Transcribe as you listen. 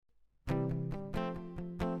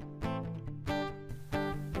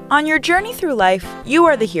On your journey through life, you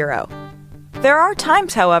are the hero. There are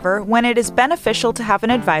times, however, when it is beneficial to have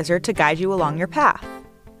an advisor to guide you along your path.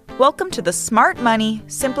 Welcome to the Smart Money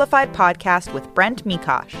Simplified podcast with Brent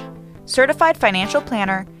Mikosh, certified financial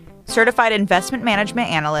planner, certified investment management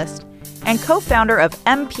analyst, and co-founder of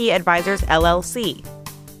MP Advisors LLC.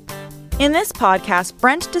 In this podcast,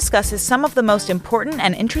 Brent discusses some of the most important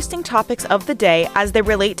and interesting topics of the day as they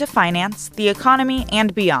relate to finance, the economy,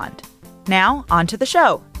 and beyond. Now, on to the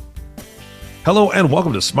show. Hello and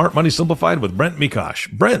welcome to Smart Money Simplified with Brent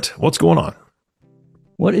Mikosh. Brent, what's going on?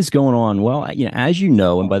 What is going on? Well, as you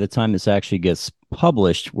know, and by the time this actually gets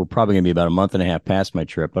published, we're probably going to be about a month and a half past my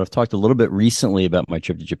trip. But I've talked a little bit recently about my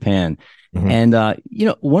trip to Japan. And,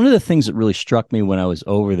 one of the things that really struck me when I was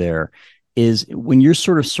over there is when you're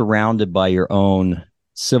sort of surrounded by your own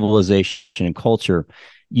civilization and culture,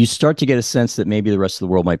 you start to get a sense that maybe the rest of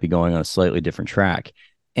the world might be going on a slightly different track.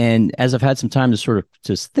 And as I've had some time to sort of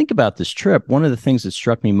just think about this trip, one of the things that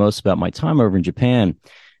struck me most about my time over in Japan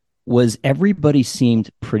was everybody seemed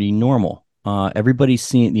pretty normal. Everybody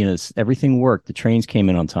seemed, everything worked. The trains came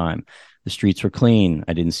in on time. The streets were clean.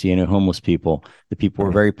 I didn't see any homeless people. The people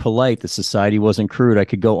were very polite. The society wasn't crude. I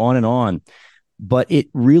could go on and on. But it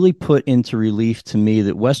really put into relief to me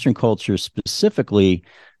that Western culture specifically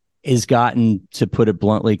is gotten, to put it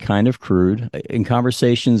bluntly, kind of crude in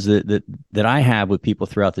conversations that I have with people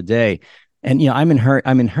throughout the day. And, I'm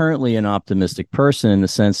inherently an optimistic person in the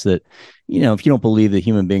sense that, if you don't believe that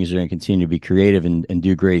human beings are going to continue to be creative and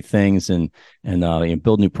do great things and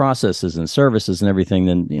build new processes and services and everything,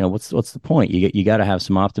 then, what's the point? You got to have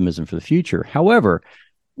some optimism for the future. However,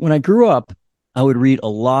 when I grew up, I would read a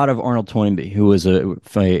lot of Arnold Toynbee, who was a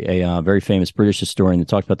very famous British historian that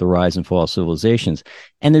talked about the rise and fall of civilizations.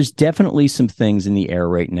 And there's definitely some things in the air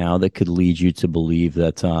right now that could lead you to believe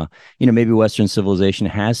that, maybe Western civilization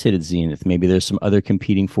has hit its zenith. Maybe there's some other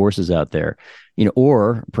competing forces out there,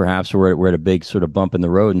 or perhaps we're at a big sort of bump in the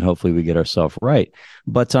road and hopefully we get ourselves right.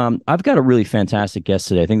 But I've got a really fantastic guest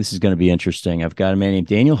today. I think this is going to be interesting. I've got a man named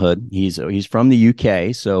Daniel Hood. He's from the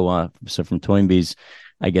UK. So from Toynbee's,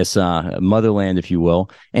 I guess, motherland, if you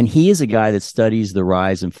will. And he is a guy that studies the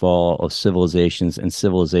rise and fall of civilizations and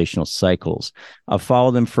civilizational cycles. I've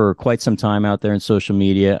followed him for quite some time out there in social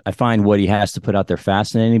media. I find what he has to put out there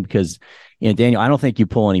fascinating because, Daniel, I don't think you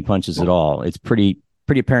pull any punches at all. It's pretty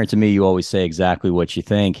apparent to me. You always say exactly what you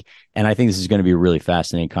think. And I think this is going to be a really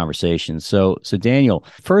fascinating conversation. So Daniel,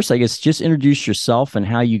 first, I guess, just introduce yourself and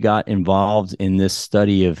how you got involved in this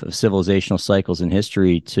study of civilizational cycles in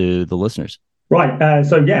history to the listeners. Right.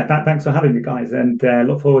 Thanks for having me, guys, and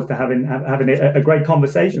look forward to having a great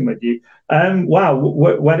conversation with you. Wow,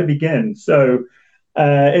 where to begin? So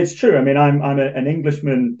it's true. I mean, I'm an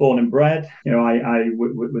Englishman born and bred. I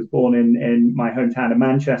was born in my hometown of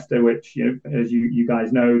Manchester, which, as you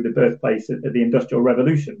guys know, the birthplace of the Industrial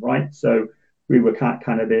Revolution, right? So we were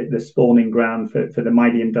kind of the spawning ground for the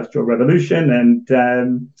mighty Industrial Revolution,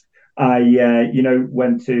 and I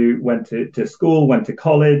went to school, went to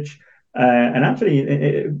college. And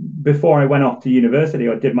actually, before I went off to university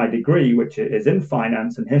or did my degree, which is in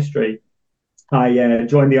finance and history, I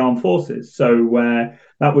joined the armed forces. So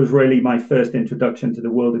that was really my first introduction to the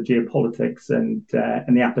world of geopolitics and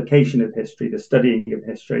the application of history, the studying of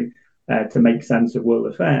history to make sense of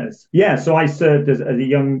world affairs. Yeah, so I served as a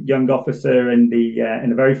young officer in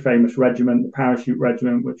a very famous regiment, the Parachute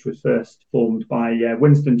Regiment, which was first formed by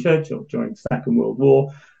Winston Churchill during the Second World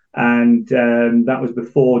War. And that was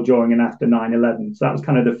before, during, and after 9/11. So that was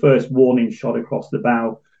kind of the first warning shot across the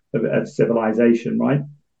bow of civilization, right?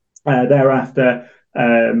 Thereafter,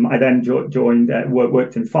 I then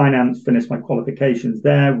worked in finance, finished my qualifications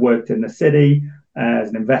there, worked in the city as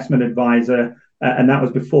an investment advisor. And that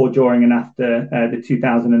was before, during, and after the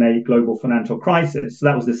 2008 global financial crisis. So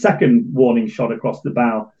that was the second warning shot across the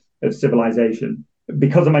bow of civilization.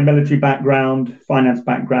 Because of my military background, finance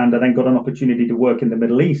background, I then got an opportunity to work in the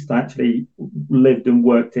Middle East. I actually lived and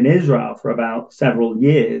worked in Israel for about several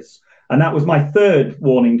years. And that was my third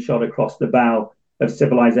warning shot across the bow of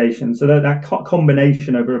civilization. So that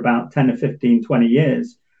combination over about 10 to 15, 20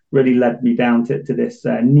 years really led me down to this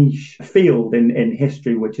niche field in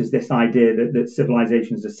history, which is this idea that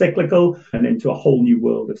civilizations are cyclical, and into a whole new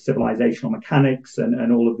world of civilizational mechanics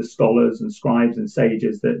and all of the scholars and scribes and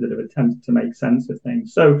sages that have attempted to make sense of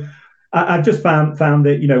things. So I've just found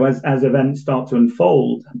that, as events start to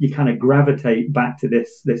unfold, you kind of gravitate back to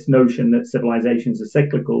this notion that civilizations are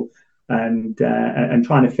cyclical. and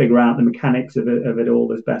trying to figure out the mechanics of it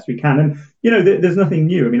all as best we can. And there's nothing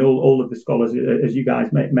new. I mean, all of the scholars, as you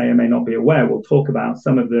guys may or may not be aware, will talk about.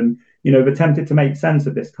 Some of them, have attempted to make sense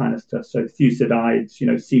of this kind of stuff. So Thucydides,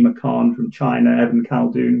 Sima Khan from China, Evan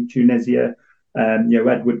Khaldun, Tunisia,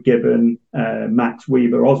 Edward Gibbon, Max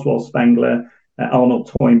Weber, Oswald Spengler,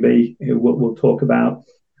 Arnold Toynbee, who we'll talk about.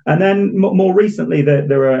 And then more recently,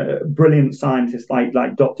 there are brilliant scientists like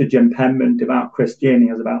Dr. Jim Penman, devout Christian. He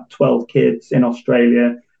has about 12 kids in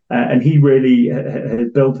Australia, and he really has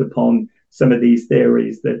built upon some of these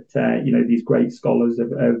theories that these great scholars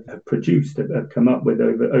have produced, have come up with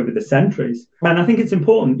over the centuries. And I think it's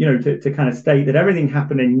important, to kind of state that everything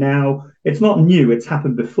happening now, it's not new, it's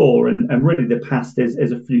happened before, and really the past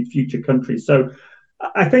is a future country. So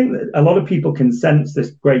I think that a lot of people can sense this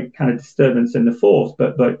great kind of disturbance in the force,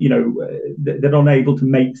 but they're unable to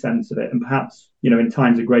make sense of it. And perhaps, in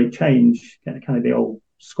times of great change, kind of the old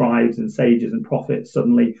scribes and sages and prophets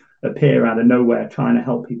suddenly appear out of nowhere, trying to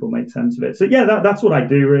help people make sense of it. So yeah, that's what I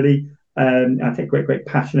do really. I take great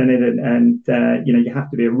passion in it, and you have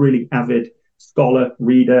to be a really avid scholar,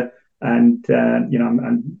 reader, and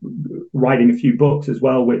I'm writing a few books as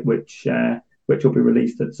well, which will be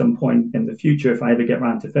released at some point in the future if I ever get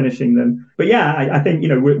around to finishing them. But yeah, I think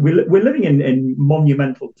we're living in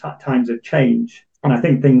monumental times of change, and I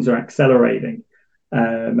think things are accelerating.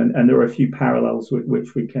 And there are a few parallels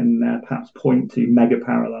which we can perhaps point to, mega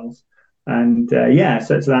parallels. And so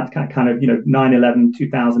that's kind of 9/11,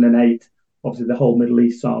 2008, obviously the whole Middle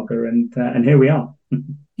East saga, and here we are.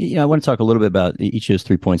 Yeah, I want to talk a little bit about each of those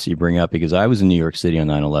 3 points that you bring up, because I was in New York City on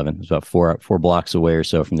 9/11. It was about four blocks away or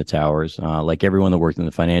so from the towers. Like everyone that worked in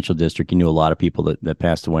the financial district, you knew a lot of people that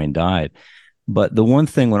passed away and died. But the one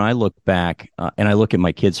thing, when I look back and I look at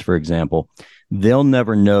my kids, for example, they'll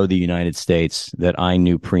never know the United States that I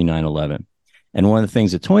knew pre 9/11. And one of the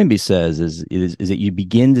things that Toynbee says is that you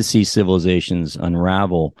begin to see civilizations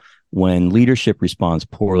unravel when leadership responds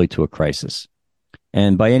poorly to a crisis.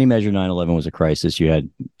 And by any measure, 9/11 was a crisis. You had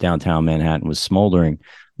downtown Manhattan was smoldering,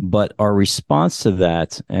 but our response to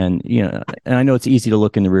that, and I know it's easy to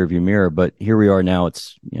look in the rearview mirror, but here we are now.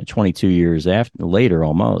 It's 22 years later,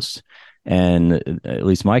 almost, and at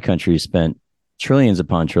least my country has spent trillions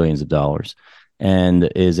upon trillions of dollars. And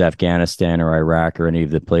is Afghanistan or Iraq or any of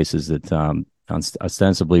the places that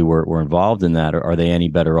ostensibly were involved in that, or are they any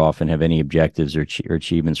better off, and have any objectives or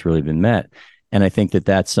achievements really been met? And I think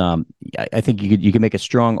that's I think you can make a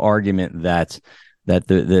strong argument that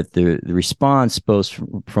the response, both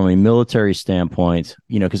from a military standpoint,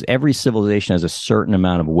 because every civilization has a certain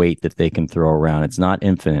amount of weight that they can throw around. It's not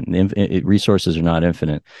infinite. Resources are not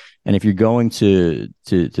infinite. And if you're going to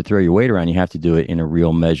throw your weight around, you have to do it in a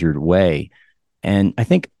real measured way. And I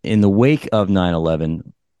think in the wake of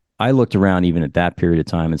 9/11, I looked around even at that period of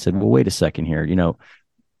time and said, well, wait a second here.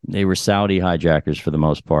 They were Saudi hijackers for the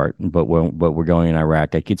most part, but we're going in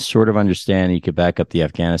Iraq. I could sort of understand. You could back up the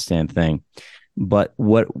Afghanistan thing. But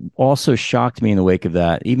what also shocked me in the wake of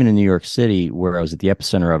that, even in New York City, where I was at the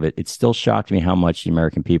epicenter of it, it still shocked me how much the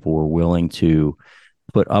American people were willing to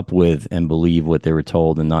put up with and believe what they were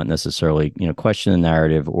told, and not necessarily, question the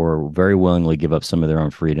narrative, or very willingly give up some of their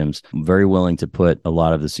own freedoms, very willing to put a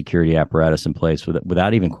lot of the security apparatus in place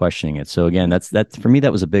without even questioning it. So again, that's for me,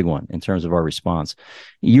 that was a big one in terms of our response.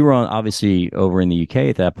 You were obviously over in the UK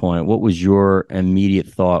at that point. What was your immediate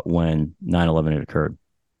thought when 9/11 had occurred?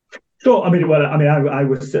 Sure. I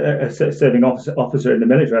was a serving officer in the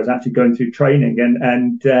military. I was actually going through training,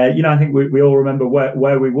 and I think we all remember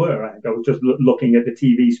where we were. I was just looking at the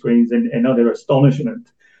TV screens in utter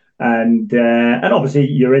astonishment, and obviously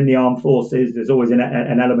you're in the armed forces. There's always an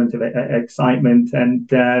element of excitement,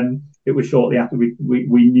 and it was shortly after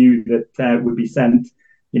we knew that we'd be sent.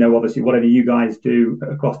 Obviously, whatever you guys do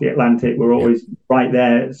across the Atlantic, we're always right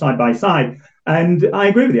there side by side. And I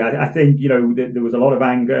agree with you. I think, there was a lot of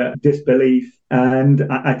anger, disbelief, and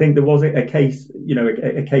I think there was a case,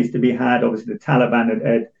 a case to be had. Obviously, the Taliban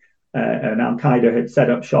and Al Qaeda had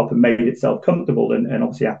set up shop and made itself comfortable, and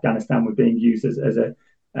obviously Afghanistan was being used as a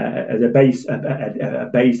base,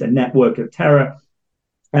 a network of terror.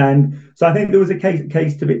 And so I think there was a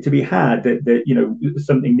case to be had that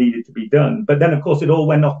something needed to be done. But then, of course, it all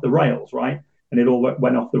went off the rails, right? And it all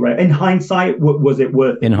went off the rails. In hindsight, was it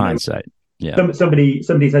worth it? In hindsight. Yeah. Somebody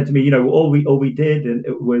said to me, all we did, and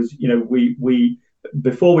it was, we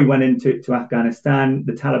before we went into Afghanistan,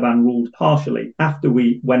 the Taliban ruled partially. After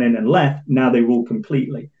we went in and left, now they rule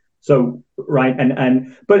completely. So right,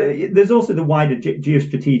 but there's also the wider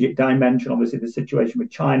geostrategic dimension. Obviously, the situation with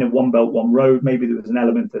China, One Belt, One Road. Maybe there was an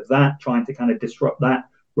element of that, trying to kind of disrupt that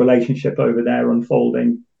relationship over there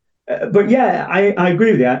unfolding. But yeah, I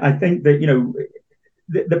agree with you. I think that,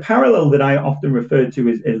 the parallel that I often refer to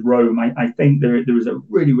is Rome. I think there is a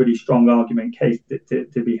really, really strong argument case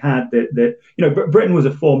to be had that Britain was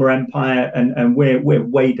a former empire, and we're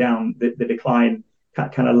way down the decline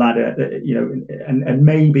kind of ladder. And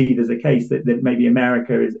maybe there's a case that maybe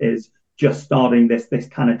America is just starting this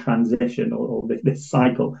kind of transition, or this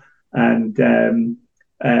cycle. And the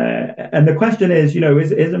question is,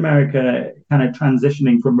 is America kind of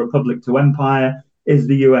transitioning from republic to empire? Is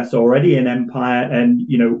the US already an empire? And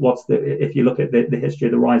if you look at the history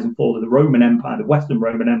of the rise and fall of the Roman Empire, the Western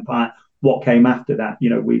Roman Empire, what came after that?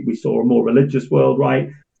 We saw a more religious world,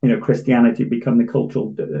 right? Christianity become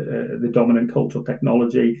the dominant cultural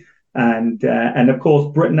technology, and of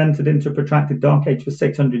course Britain entered into a protracted dark age for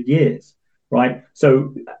 600 years. Right.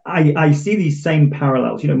 So I see these same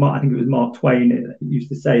parallels. I think it was Mark Twain used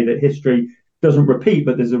to say that history doesn't repeat,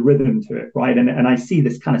 but there's a rhythm to it. Right. And I see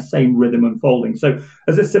this kind of same rhythm unfolding. So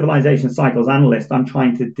as a civilization cycles analyst, I'm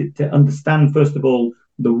trying to understand, first of all,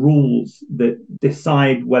 the rules that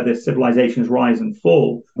decide whether civilizations rise and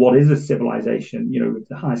fall. What is a civilization?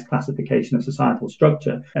 The highest classification of societal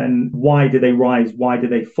structure. And why do they rise? Why do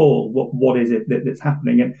they fall? What is it that's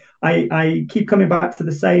happening? And I keep coming back to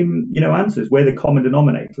the same, answers. We're the common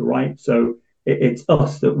denominator, right? So it's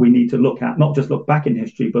us that we need to look at, not just look back in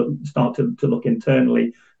history, but start to look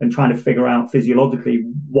internally and trying to figure out physiologically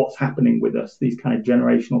what's happening with us, these kind of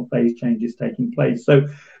generational phase changes taking place. So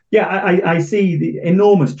yeah, I see the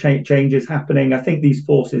enormous changes happening. I think these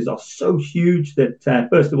forces are so huge that,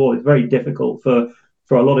 first of all, it's very difficult for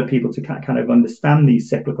a lot of people to kind of understand these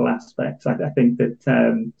cyclical aspects. I think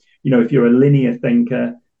that, if you're a linear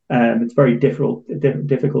thinker, it's very difficult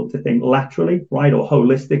to think laterally, right, or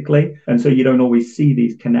holistically. And so you don't always see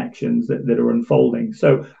these connections that are unfolding.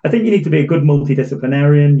 So I think you need to be a good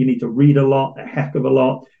multidisciplinarian. You need to read a lot, a heck of a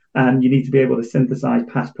lot. And you need to be able to synthesize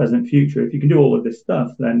past, present, future. If you can do all of this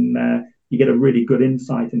stuff, then you get a really good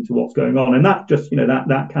insight into what's going on. And that just,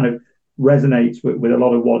 that kind of resonates with a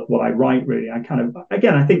lot of what I write, really. I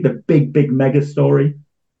think the big mega story,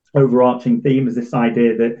 overarching theme is this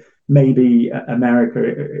idea that maybe America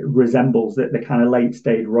resembles the kind of late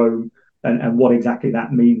stage Rome, and what exactly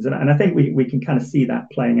that means. And I think we can kind of see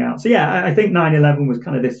that playing out. So, yeah, I think 9/11 was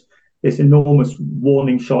kind of this enormous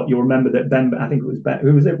warning shot. You'll remember that I think it was Ben,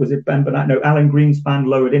 who was it? Was it Ben Bernanke? No, Alan Greenspan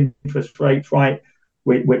lowered interest rates, right?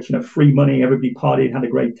 Which free money, everybody partied, had a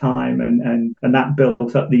great time, and that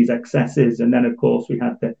built up these excesses. And then, of course, we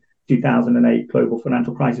had the 2008 global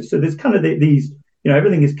financial crisis. So there's kind of these,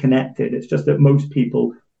 everything is connected. It's just that most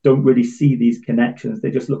people don't really see these connections. They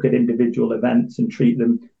just look at individual events and treat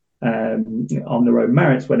them on their own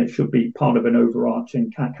merits, when it should be part of an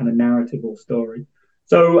overarching kind of narrative or story.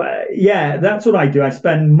 So, yeah, that's what I do. I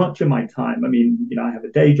spend much of my time, I have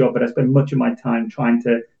a day job, but I spend much of my time trying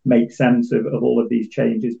to make sense of all of these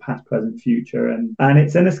changes, past, present, future. And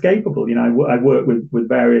it's inescapable. I work with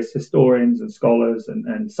various historians and scholars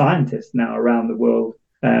and scientists now around the world.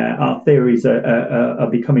 Our theories are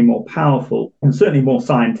becoming more powerful and certainly more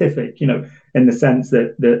scientific, in the sense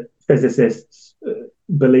that physicists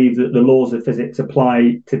believe that the laws of physics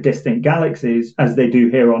apply to distant galaxies as they do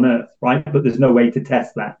here on Earth, right? But there's no way to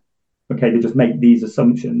test that. Okay, they just make these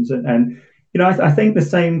assumptions. And I think the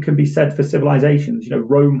same can be said for civilizations.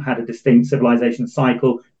 Rome had a distinct civilization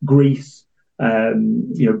cycle. Greece,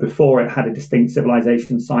 before it had a distinct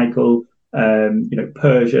civilization cycle.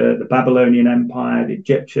 Persia, the Babylonian Empire, the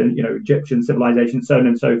Egyptian civilization, so on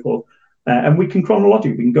and so forth. And we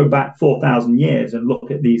can go back 4,000 years and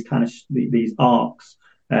look at these kind of these arcs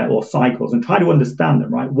or cycles and try to understand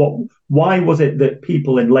them, right? Why was it that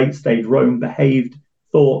people in late stage Rome behaved,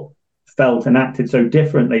 thought, felt, and acted so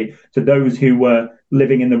differently to those who were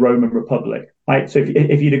living in the Roman Republic, right? So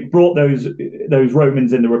if you'd have brought those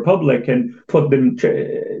Romans in the Republic and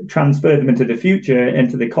transferred them into the future,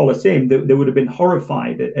 into the Colosseum, they would have been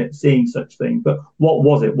horrified at seeing such things. But what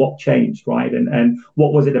was it? What changed, right? And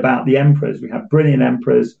what was it about the emperors? We had brilliant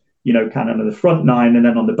emperors, kind of on the front nine, and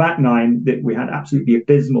then on the back nine, that we had absolutely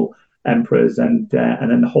abysmal emperors, and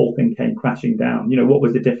then the whole thing came crashing down. What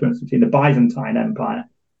was the difference between the Byzantine Empire,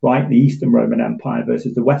 right, the Eastern Roman Empire,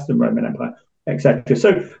 versus the Western Roman Empire, etc.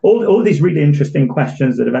 So all of these really interesting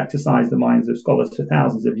questions that have exercised the minds of scholars for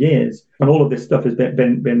thousands of years, and all of this stuff has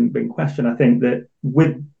been questioned. I think that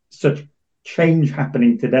with such change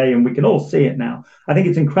happening today, and we can all see it now, I think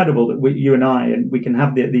it's incredible that you and I, and we can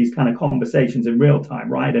have these kind of conversations in real time,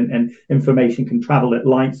 right? And information can travel at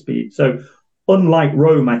light speed. So unlike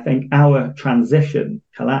Rome, I think our transition,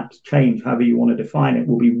 collapse, change, however you want to define it,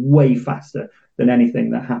 will be way faster than anything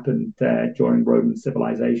that happened during Roman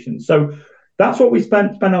civilization. So that's what we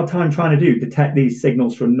spend our time trying to do, detect these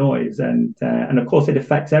signals from noise. And of course, it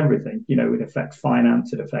affects everything. It affects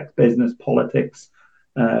finance, it affects business, politics.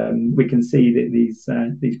 We can see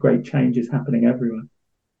that these great changes happening everywhere.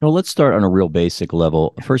 Well, let's start on a real basic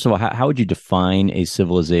level. First of all, how would you define a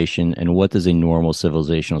civilization, and what does a normal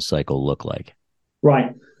civilizational cycle look like?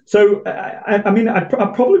 Right. So, I'd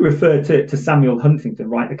probably refer to Samuel Huntington,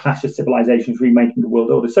 right? The Clash of Civilizations, Remaking the World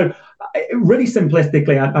Order. So, really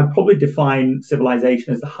simplistically, I'd probably define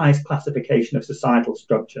civilization as the highest classification of societal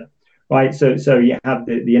structure, right? So you have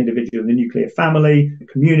the individual, the nuclear family, the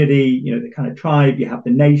community, the kind of tribe, you have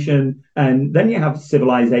the nation, and then you have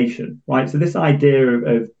civilization, right? So this idea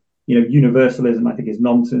of universalism, I think, is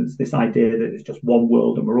nonsense. This idea that it's just one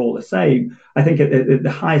world and we're all the same. I think at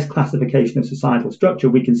the highest classification of societal structure,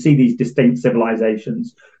 we can see these distinct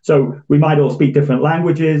civilizations. So we might all speak different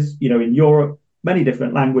languages, in Europe, many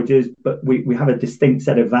different languages, but we have a distinct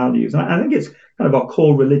set of values. And I think it's kind of our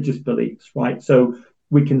core religious beliefs, right? So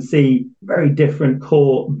we can see very different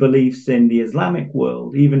core beliefs in the Islamic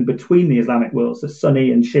world, even between the Islamic worlds. The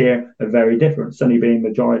Sunni and Shia are very different, Sunni being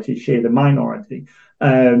majority, Shia the minority.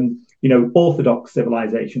 Orthodox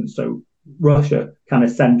civilizations, so Russia, kind of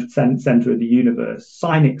center of the universe,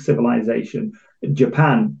 Sinic civilization,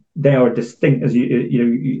 Japan, they are a distinct,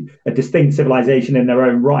 a distinct civilization in their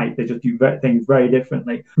own right. They just do things very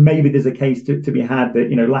differently. Maybe there's a case to be had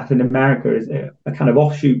that Latin America is a kind of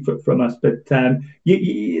offshoot from us, but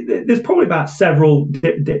there's probably about several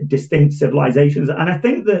distinct civilizations, and I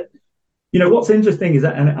think that what's interesting is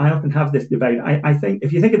that, and I often have this debate, I think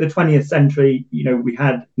if you think of the 20th century, we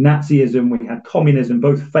had Nazism, we had communism,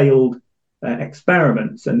 both failed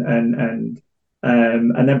experiments, and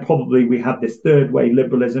then probably we have this third way,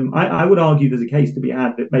 liberalism. I would argue there's a case to be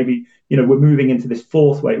had that maybe, we're moving into this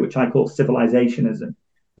fourth way, which I call civilizationism,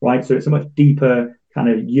 right? So it's a much deeper kind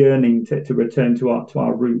of yearning to return to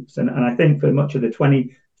our roots. And I think for much of the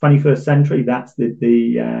 21st century, that's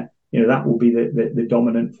that will be the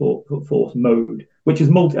dominant force mode, which is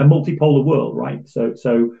a multipolar world, right?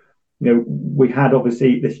 So we had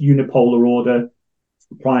obviously this unipolar order.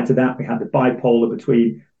 Prior to that, we had the bipolar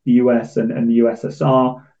between the US and the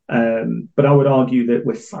USSR. But I would argue that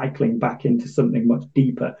we're cycling back into something much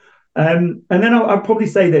deeper. And then I'd probably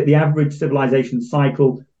say that the average civilization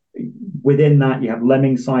cycle, within that, you have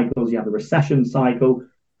lemming cycles, you have the recession cycle.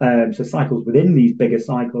 So cycles within these bigger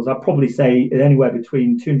cycles, I'd probably say anywhere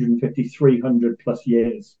between 250, 300 plus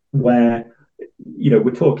years, where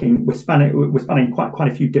we're spanning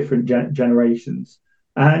quite a few different generations,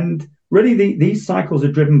 and really these cycles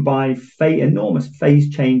are driven by enormous phase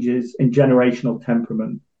changes in generational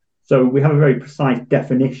temperament. So we have a very precise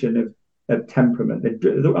definition of temperament.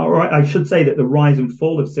 Or I should say that the rise and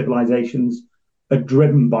fall of civilizations are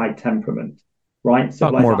driven by temperament, right?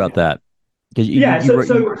 Talk more about that. Because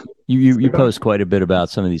you post quite a bit about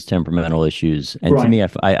some of these temperamental issues, and right. To me,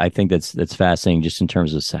 I think that's fascinating, just in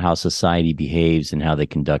terms of how society behaves and how they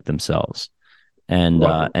conduct themselves. And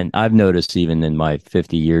right. And I've noticed, even in my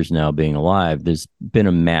 50 years now being alive, there's been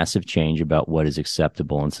a massive change about what is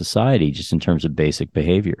acceptable in society, just in terms of basic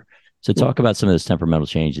behavior. So talk about some of those temperamental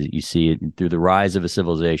changes that you see through the rise of a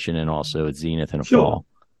civilization and also its zenith and a fall.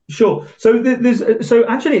 Sure. So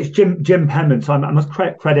actually it's Jim Penman. So I must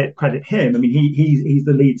credit him. I mean, he's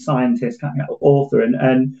the lead scientist, author,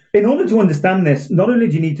 and in order to understand this, not only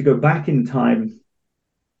do you need to go back in time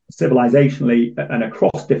civilizationally and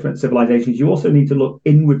across different civilizations, you also need to look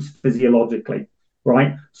inwards physiologically,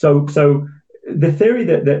 right? So the theory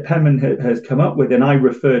that Penman has come up with, and I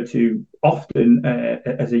refer to often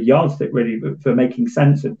as a yardstick really for making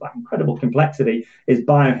sense of that incredible complexity, is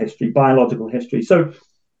biohistory, biological history. So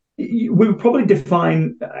we would probably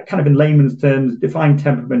define, kind of in layman's terms, define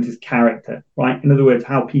temperament as character, right? In other words,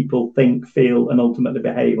 how people think, feel, and ultimately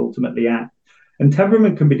behave, ultimately act. And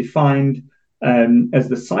temperament can be defined as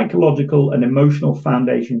the psychological and emotional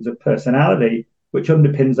foundations of personality, which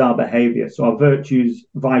underpins our behavior. So our virtues,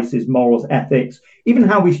 vices, morals, ethics, even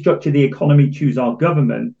how we structure the economy, choose our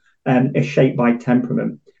government, is shaped by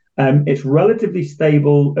temperament. It's relatively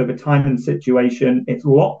stable over time and situation. It's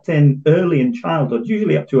locked in early in childhood,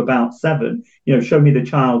 usually up to about 7. Show me the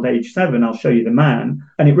child age 7, I'll show you the man.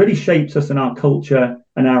 And it really shapes us in our culture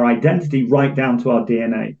and our identity right down to our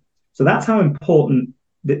DNA. So that's how important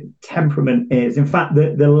the temperament is. In fact,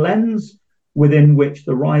 the lens within which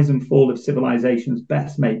the rise and fall of civilizations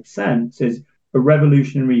best makes sense is a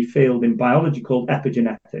revolutionary field in biology called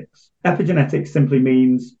epigenetics. Epigenetics simply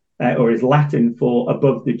means or is Latin for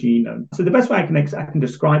above the genome. So the best way I can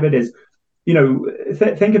describe it is,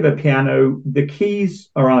 think of a piano. The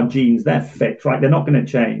keys are our genes. They're fixed, right? They're not going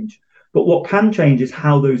to change. But what can change is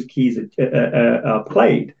how those keys are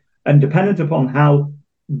played. And dependent upon how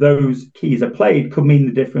those keys are played could mean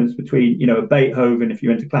the difference between, a Beethoven, if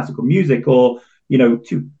you're into classical music, or,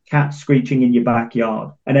 two cats screeching in your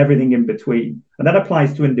backyard and everything in between. And that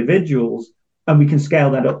applies to individuals. And we can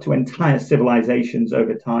scale that up to entire civilizations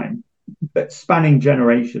over time, but spanning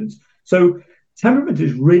generations. So temperament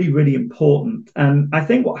is really, really important. And I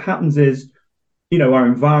think what happens is, our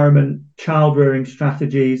environment, child rearing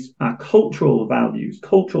strategies, our cultural values,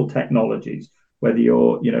 cultural technologies, whether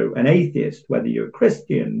you're, an atheist, whether you're a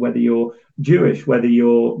Christian, whether you're Jewish, whether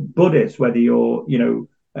you're Buddhist, whether you're,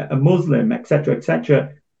 a Muslim,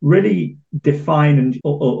 etc., really define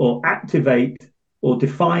or activate or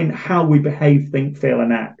define how we behave, think, feel,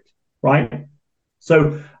 and act, right?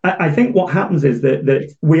 So I think what happens is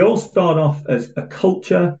that we all start off as a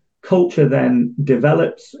culture. Culture then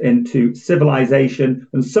develops into civilization,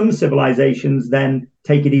 and some civilizations then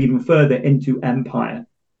take it even further into empire,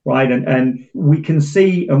 right? And we can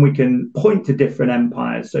see and we can point to different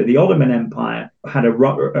empires. So the Ottoman Empire had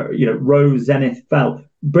rose, zenith, fell.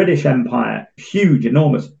 British Empire, huge,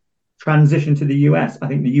 enormous. Transition to the US. I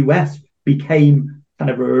think the US became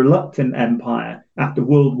kind of a reluctant empire after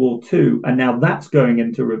World War II, and now that's going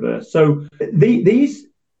into reverse. So these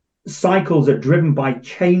cycles are driven by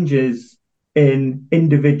changes in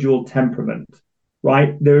individual temperament,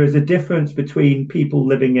 right? There is a difference between people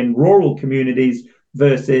living in rural communities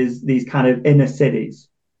versus these kind of inner cities.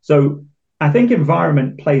 So I think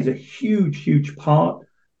environment plays a huge, huge part.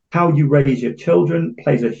 How you raise your children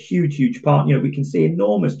plays a huge, huge part. We can see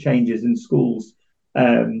enormous changes in schools,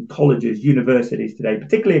 colleges, universities today,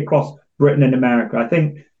 particularly across Britain and America. I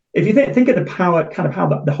think if you think of the power, kind of how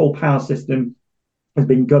the whole power system has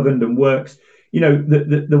been governed and works,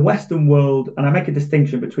 the Western world, and I make a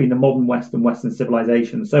distinction between the modern West and Western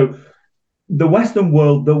civilization. So the Western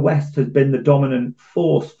world, the West has been the dominant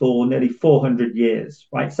force for nearly 400 years,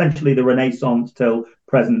 right? Essentially the Renaissance till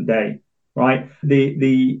present day, right?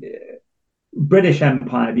 The British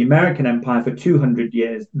Empire, the American Empire for 200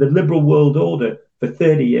 years, the liberal world order for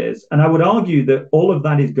 30 years. And I would argue that all of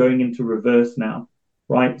that is going into reverse now,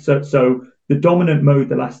 right? So the dominant mode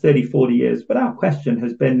the last 30, 40 years, without question,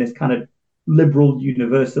 has been this kind of liberal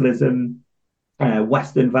universalism,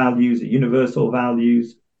 Western values, universal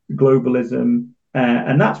values, globalism.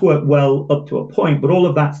 And that's worked well up to a point, but all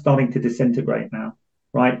of that's starting to disintegrate now,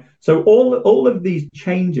 right? So all of these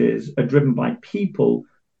changes are driven by people,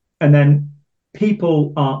 and then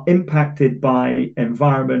people are impacted by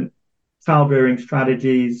environment, child rearing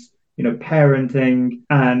strategies, parenting,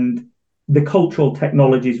 and the cultural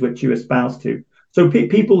technologies which you espouse to. So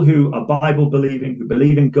people who are Bible believing, who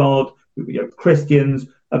believe in God, Christians,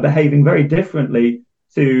 are behaving very differently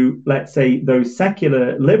to, let's say, those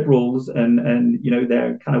secular liberals and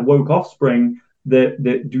their kind of woke offspring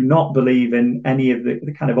that do not believe in any of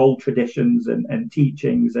the kind of old traditions and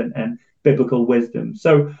teachings and biblical wisdom.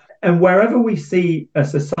 So, and wherever we see a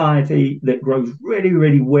society that grows really,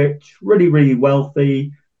 really rich, really, really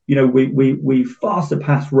wealthy, we far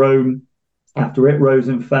surpass Rome after it rose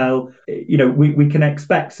and fell. We can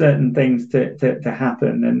expect certain things to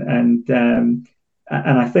happen,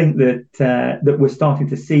 and I think that we're starting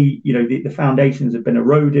to see, the foundations have been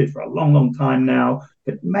eroded for a long, long time now,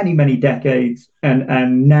 for many, many decades,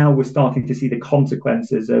 and now we're starting to see the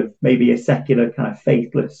consequences of maybe a secular kind of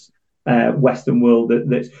faithless Western world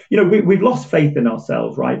that's we've lost faith in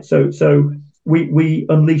ourselves, right? So we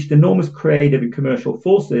unleashed enormous creative and commercial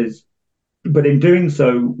forces, but in doing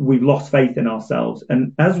so, we've lost faith in ourselves.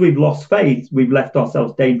 And as we've lost faith, we've left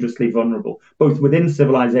ourselves dangerously vulnerable, both within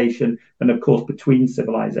civilization and, of course, between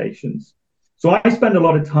civilizations. So I spend a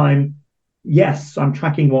lot of time, yes, I'm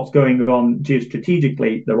tracking what's going on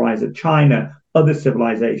geostrategically, the rise of China, other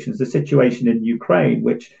civilizations, the situation in Ukraine,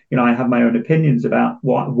 which, I have my own opinions about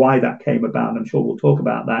why that came about. And I'm sure we'll talk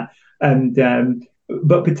about that. And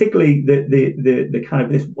but particularly the kind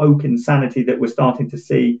of this woke insanity that we're starting to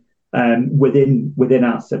see within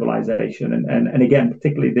our civilization, and again,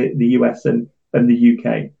 particularly the US and the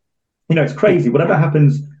UK. It's crazy. Whatever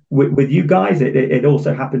happens with you guys, it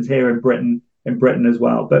also happens here in Britain as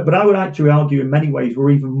well. But I would actually argue in many ways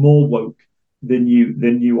we're even more woke than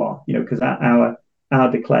you are. Because our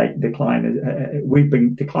decline is, we've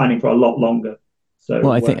been declining for a lot longer. So,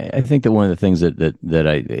 well, I think that one of the things that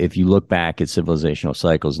if you look back at civilizational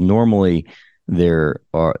cycles, normally there's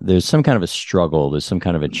some kind of a struggle, there's some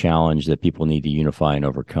kind of a challenge that people need to unify and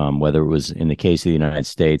overcome. Whether it was in the case of the United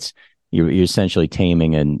States, you're essentially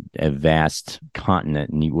taming a vast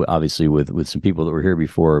continent, and you, obviously with some people that were here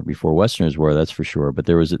before Westerners were, that's for sure. But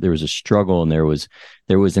there was a struggle, and there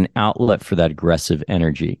was an outlet for that aggressive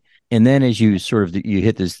energy. And then as you you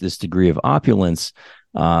hit this degree of opulence,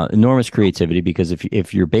 enormous creativity, because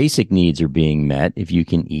if your basic needs are being met, if you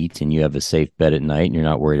can eat and you have a safe bed at night and you're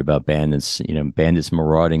not worried about bandits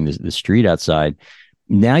marauding the street outside,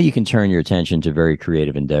 now you can turn your attention to very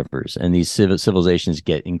creative endeavors. And these civilizations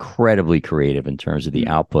get incredibly creative in terms of the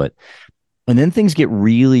output. And then things get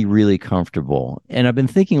really, really comfortable. And I've been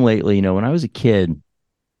thinking lately, when I was a kid,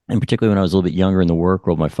 and particularly when I was a little bit younger in the work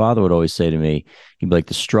world, my father would always say to me, he'd be like,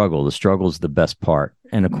 the struggle is the best part.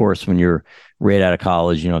 And of course, when you're right out of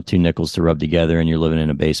college, you have 2 nickels to rub together and you're living in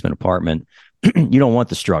a basement apartment, you don't want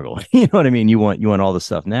the struggle. You know what I mean? You want all the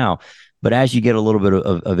stuff now. But as you get a little bit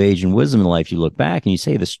of age and wisdom in life, you look back and you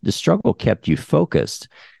say the struggle kept you focused.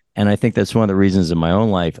 And I think that's one of the reasons in my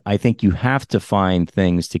own life, I think you have to find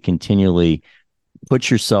things to continually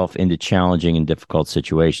put yourself into challenging and difficult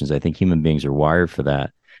situations. I think human beings are wired for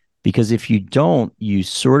that. Because if you don't, you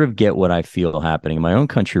sort of get what I feel happening in my own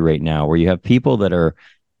country right now, where you have people that are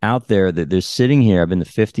out there that they're sitting here. I've been to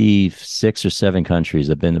 56 or 7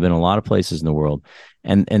 countries. I've been a lot of places in the world.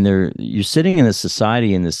 And you're sitting in a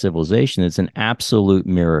society, in this civilization. It's an absolute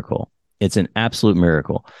miracle. It's an absolute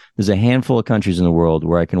miracle. There's a handful of countries in the world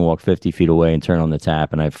where I can walk 50 feet away and turn on the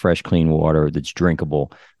tap and I have fresh, clean water that's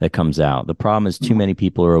drinkable that comes out. The problem is too many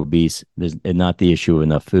people are obese. There's not the issue of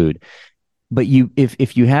enough food. But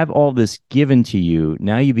if you have all this given to you,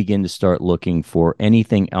 now you begin to start looking for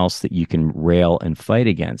anything else that you can rail and fight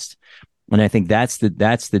against. And I think that's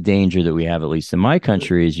the danger that we have, at least in my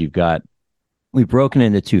country, is we've broken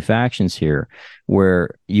into 2 factions here, where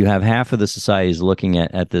you have half of the society is looking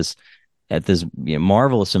at this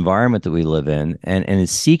marvelous environment that we live in and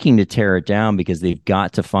is seeking to tear it down because they've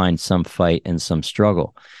got to find some fight and some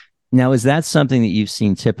struggle. Now, is that something that you've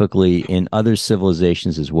seen typically in other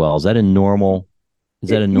civilizations as well? Is that a normal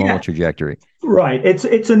trajectory? Right.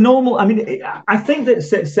 It's a normal. I mean, I think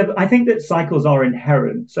that cycles are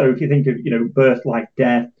inherent. So if you think of birth, life,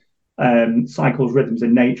 death, cycles, rhythms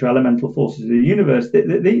in nature, elemental forces of the universe,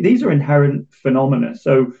 these are inherent phenomena.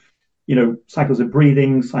 So cycles of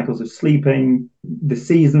breathing, cycles of sleeping, the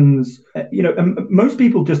seasons, and most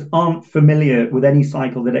people just aren't familiar with any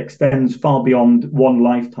cycle that extends far beyond one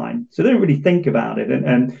lifetime. So they don't really think about it.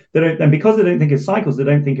 And because they don't think of cycles, they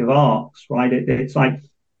don't think of arcs, right? It's like,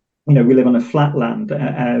 we live on a flat land.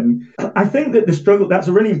 I think that the struggle, that's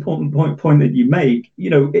a really important point that you make.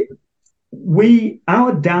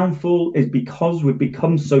 Our downfall is because we've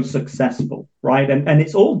become so successful, right? And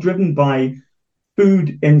it's all driven by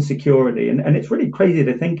food insecurity, and it's really crazy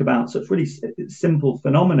to think about such really simple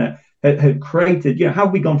phenomena had created. How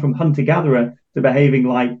have we gone from hunter-gatherer to behaving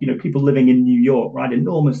like people living in New York, right?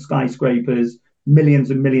 Enormous skyscrapers,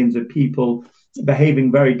 millions and millions of people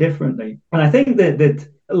behaving very differently. And I think that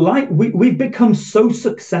like we've become so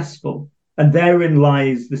successful, and therein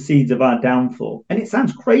lies the seeds of our downfall. And it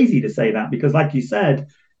sounds crazy to say that because, like you said,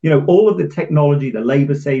 all of the technology, the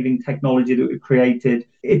labor-saving technology that we've created,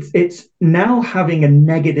 it's now having a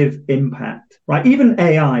negative impact, right? Even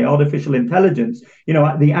AI, artificial intelligence, the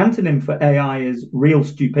antonym for AI is real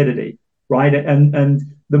stupidity, right? And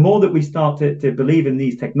the more that we start to believe in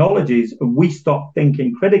these technologies, and we stop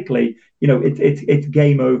thinking critically, it's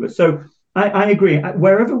game over. So I agree.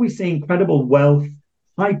 Wherever we see incredible wealth,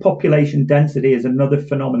 high population density is another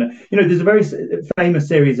phenomenon. There's a very famous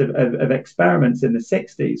series of experiments in the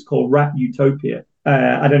 60s called Rat Utopia.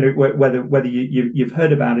 I don't know whether you've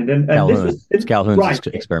heard about it. And it's Calhoun's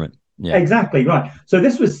experiment. Yeah. Exactly right. So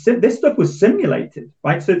this stuff was simulated,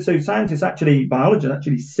 right? So biologists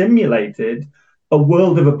actually simulated a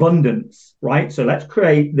world of abundance, right? So let's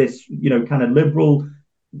create this, kind of liberal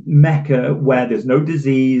mecca where there's no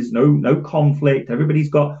disease, no conflict. Everybody's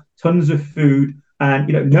got tons of food.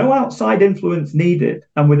 And no outside influence needed.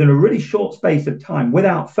 And within a really short space of time,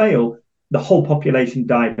 without fail, the whole population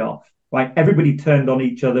died off. Right? Everybody turned on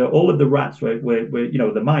each other. All of the rats were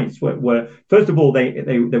the mice were first of all they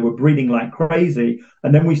were breeding like crazy,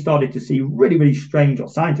 and then we started to see really, really strange, or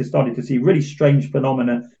scientists started to see really strange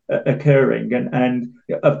phenomena occurring. And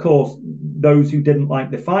of course, those who didn't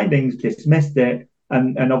like the findings dismissed it.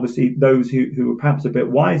 And obviously those who were perhaps a bit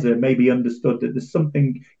wiser maybe understood that there's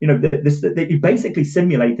something, that you basically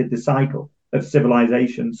simulated the cycle of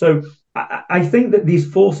civilization. So I think that these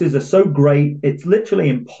forces are so great, it's literally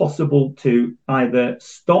impossible to either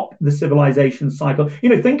stop the civilization cycle.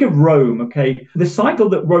 Think of Rome, okay? The cycle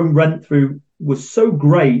that Rome went through was so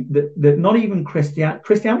great that not even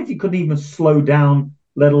Christianity couldn't even slow down,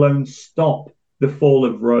 let alone stop the fall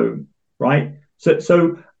of Rome, right?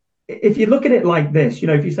 So if you look at it like this,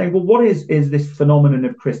 if you say, well, what is this phenomenon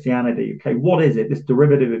of Christianity? Okay, what is it? This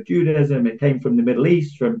derivative of Judaism? It came from the Middle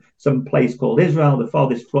East, from some place called Israel, the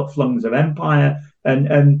farthest flungs of empire,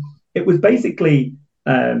 and it was basically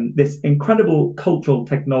this incredible cultural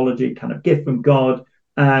technology, kind of gift from God.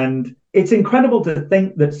 And it's incredible to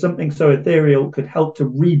think that something so ethereal could help to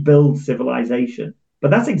rebuild civilization.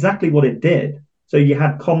 But that's exactly what it did. So you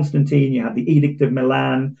had Constantine, you had the Edict of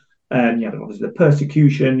Milan, you had obviously the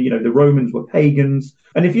persecution, the Romans were pagans.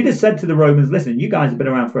 And if you just said to the Romans, listen, you guys have been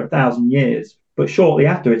around for 1,000 years, but shortly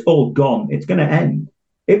after it's all gone, it's going to end.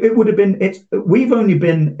 It would have been, we've only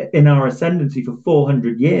been in our ascendancy for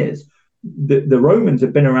 400 years. The Romans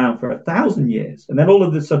have been around for 1,000 years. And then all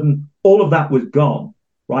of a sudden, all of that was gone,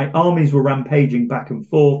 right? Armies were rampaging back and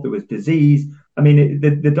forth. There was disease. I mean,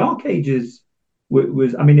 the Dark Ages it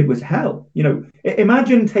was hell.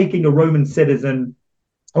 Imagine taking a Roman citizen,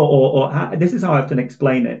 or this is how I often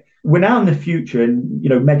explain it. We're now in the future in,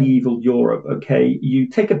 medieval Europe, okay? You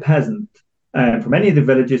take a peasant from any of the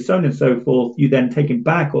villages, so on and so forth. You then take him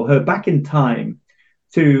back or her back in time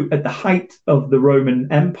to at the height of the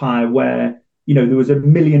Roman Empire, where there was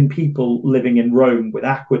 1 million people living in Rome with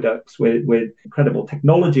aqueducts, with incredible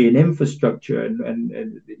technology and infrastructure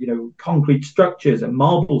and concrete structures and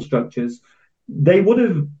marble structures. They would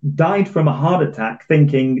have died from a heart attack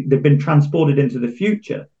thinking they've been transported into the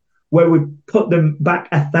future, where we put them back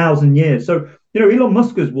 1,000 years. So, Elon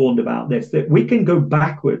Musk has warned about this, that we can go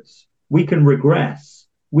backwards, we can regress,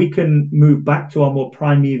 we can move back to our more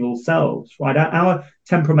primeval selves, right? Our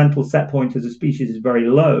temperamental set point as a species is very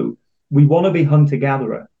low. We want to be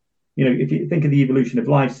hunter-gatherer. If you think of the evolution of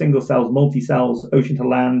life, single cells, multi-cells, ocean to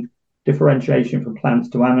land, differentiation from plants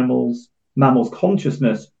to animals, mammals'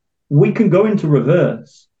 consciousness, we can go into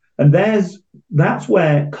reverse. And that's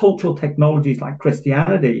where cultural technologies like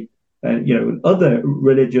Christianity, and other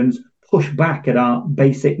religions push back at our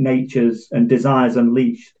basic natures and desires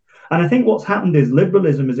unleashed. And I think what's happened is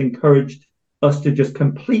liberalism has encouraged us to just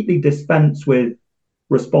completely dispense with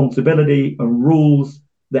responsibility and rules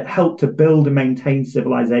that help to build and maintain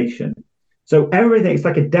civilization. So everything, it's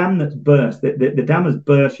like a dam that's burst. The dam has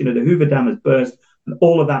burst, the Hoover Dam has burst, and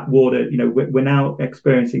all of that water, we're now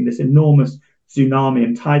experiencing this enormous tsunami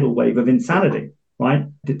and tidal wave of insanity, right?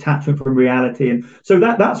 Detachment from reality. And so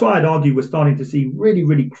that's why I'd argue we're starting to see really,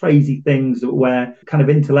 really crazy things where kind of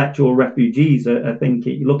intellectual refugees are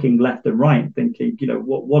thinking, looking left and right, thinking,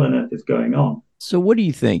 what on earth is going on? So what do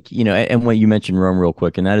you think, and when you mentioned Rome real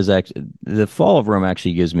quick, and that is actually, the fall of Rome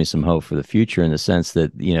actually gives me some hope for the future, in the sense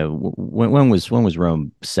that, when was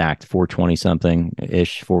Rome sacked? 420 something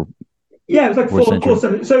ish, Yeah, it was like four.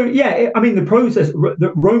 So yeah, the process,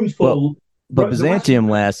 Rome's fall. But Byzantium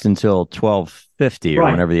lasts until 1250 or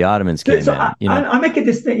whenever the Ottomans came in. I make a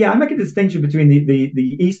distinction between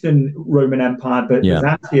the Eastern Roman Empire, but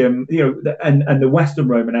Byzantium, and the Western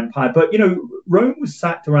Roman Empire. But Rome was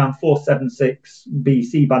sacked around 476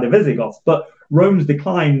 BC by the Visigoths, but Rome's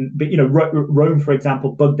decline. But Rome, for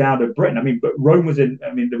example, bugged out of Britain. But Rome was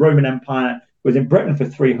the Roman Empire was in Britain for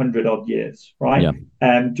 300 odd years, right? Yeah.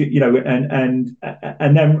 And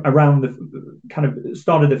then around the kind of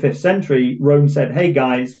start of the 5th century, Rome said, "Hey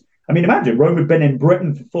guys," imagine Rome had been in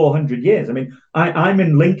Britain for 400 years. I'm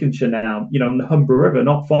in Lincolnshire now, on the Humber River,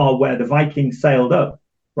 not far where the Vikings sailed up,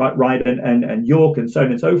 right, and York and so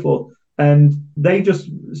on and so forth. And they just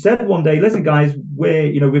said one day, "Listen, guys,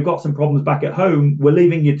 we've got some problems back at home. We're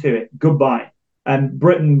leaving you to it. Goodbye." And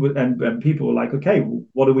Britain and people were like, "Okay, well,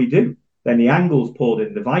 what do we do?" Then the Angles poured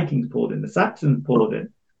in, the Vikings poured in, the Saxons poured in,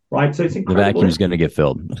 right? So it's incredible. The vacuum's going to get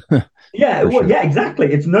filled. Yeah,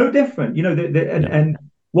 exactly. It's no different. And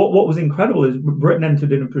what was incredible is Britain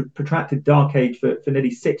entered in a protracted dark age for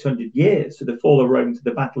nearly 600 years, to the fall of Rome, to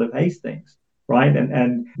the Battle of Hastings, right?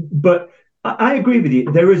 But I agree with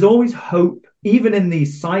you. There is always hope, even in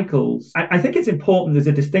these cycles. I think it's important. There's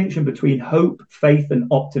a distinction between hope, faith, and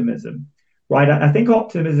optimism. Right. I think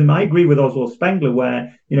optimism, I agree with Oswald Spengler,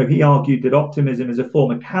 where, he argued that optimism is a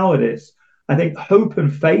form of cowardice. I think hope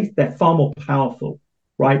and faith, they're far more powerful,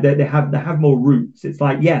 right? They have more roots. It's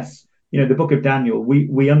like, yes, the book of Daniel,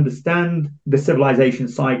 we understand the civilization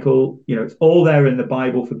cycle. It's all there in the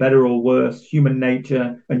Bible, for better or worse, human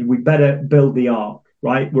nature, and we better build the ark,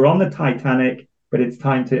 right? We're on the Titanic, but it's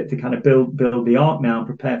time to kind of build the ark now and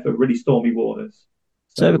prepare for really stormy waters.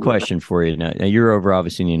 So I have a question for you. Now you're over,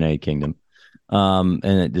 obviously, in the United Kingdom.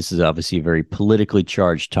 And this is obviously a very politically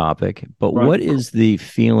charged topic, but right. What is the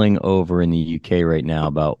feeling over in the UK right now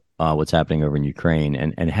about what's happening over in Ukraine,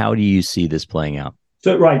 and how do you see this playing out?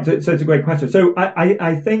 So it's a great question. So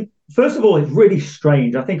I think first of all, it's really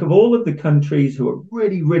strange. I think of all of the countries who are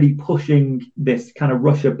really, really pushing this kind of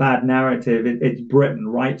Russia bad narrative, it's Britain,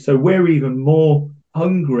 right? So we're even more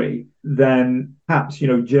hungry than perhaps,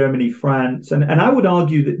 Germany, France. And I would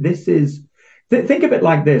argue that this is, think of it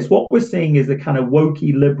like this. What we're seeing is a kind of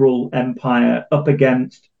wokey liberal empire up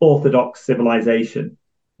against orthodox civilization,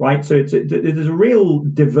 right? So there's a real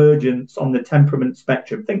divergence on the temperament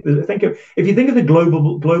spectrum. If you think of the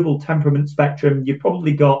global temperament spectrum, you've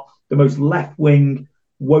probably got the most left-wing,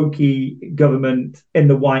 wokey government in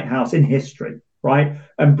the White House in history, right?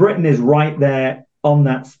 And Britain is right there on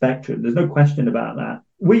that spectrum. There's no question about that.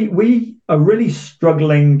 We are really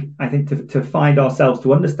struggling, I think, to find ourselves,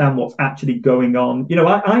 to understand what's actually going on.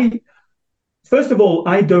 I first of all,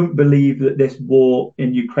 I don't believe that this war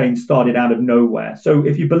in Ukraine started out of nowhere. So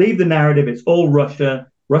if you believe the narrative, it's all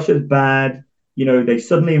Russia. Russia's bad. They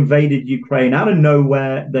suddenly invaded Ukraine out of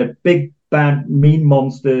nowhere. They're big, bad, mean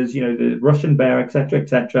monsters, the Russian bear, etc.,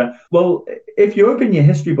 etc. Well, if you open your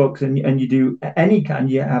history books and you do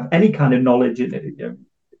you have any kind of knowledge,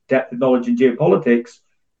 depth of knowledge in geopolitics,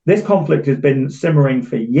 this conflict has been simmering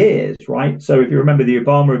for years, right? So if you remember the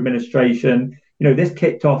Obama administration, this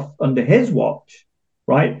kicked off under his watch,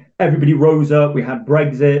 right? Everybody rose up. We had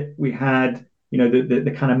Brexit. We had,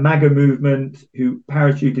 the kind of MAGA movement who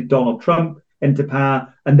parachuted Donald Trump into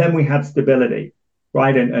power. And then we had stability,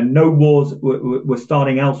 right? And no wars were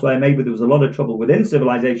starting elsewhere. Maybe there was a lot of trouble within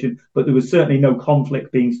civilization, but there was certainly no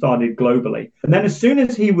conflict being started globally. And then as soon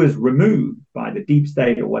as he was removed by the deep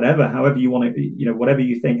state or whatever, however you want to, whatever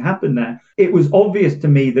you think happened there, it was obvious to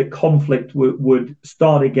me that conflict would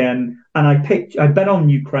start again. And I bet on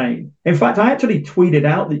Ukraine. In fact, I actually tweeted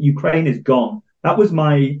out that Ukraine is gone. That was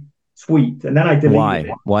my tweet, and then I deleted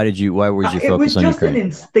it. Why was your focus on Ukraine? It was just an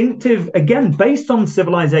instinctive, again, based on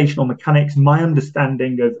civilizational mechanics, my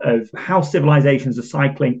understanding of how civilizations are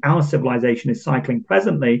cycling, our civilization is cycling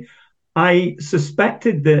presently. I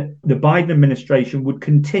suspected that the Biden administration would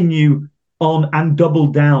continue on and double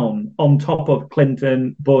down on top of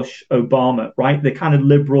Clinton, Bush, Obama, right? The kind of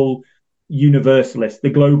liberal universalists, the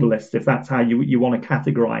globalists, if that's how you want to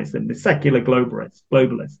categorize them, the secular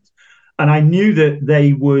globalists. And I knew that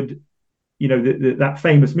they would, that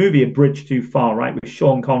famous movie, A Bridge Too Far, right, with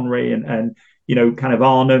Sean Connery and kind of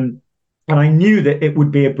Arnhem. And I knew that it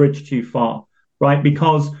would be a bridge too far, right?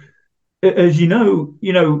 Because as you know,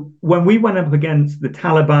 when we went up against the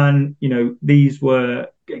Taliban, these were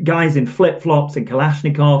guys in flip-flops and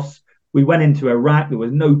Kalashnikovs. We went into Iraq. There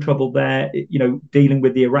was no trouble there, dealing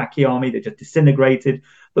with the Iraqi army. They just disintegrated.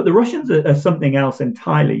 But the Russians are something else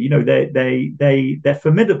entirely. They're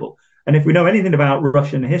formidable. And if we know anything about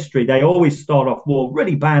Russian history, they always start off war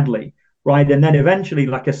really badly, right? And then eventually,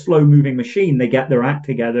 like a slow-moving machine, they get their act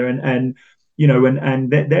together, and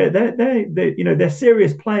they're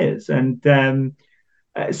serious players. And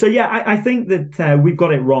so yeah, I think that we've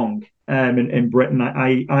got it wrong in Britain.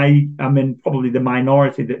 I am in probably the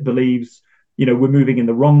minority that believes we're moving in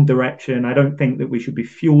the wrong direction. I don't think that we should be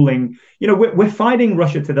fueling. We're fighting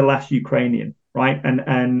Russia to the last Ukrainian. Right.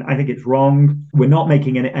 And I think it's wrong. We're not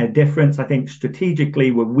making a difference. I think strategically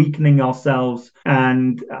we're weakening ourselves.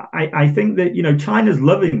 And I think that, China's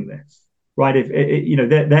loving this. Right.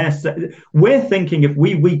 We're thinking if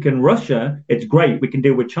we weaken Russia, it's great. We can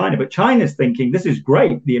deal with China. But China's thinking this is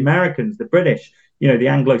great. The Americans, the British, the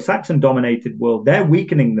Anglo-Saxon dominated world, they're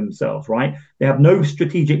weakening themselves. Right. They have no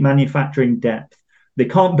strategic manufacturing depth. They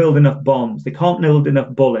can't build enough bombs. They can't build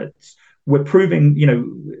enough bullets. We're proving,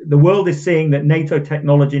 the world is seeing that NATO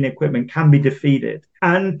technology and equipment can be defeated.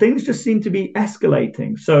 And things just seem to be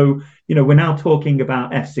escalating. So, we're now talking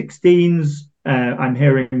about F-16s. I'm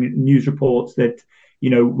hearing news reports that,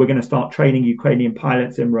 we're going to start training Ukrainian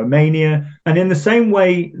pilots in Romania. And in the same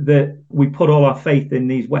way that we put all our faith in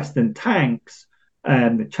these Western tanks,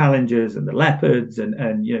 and the Challengers and the Leopards and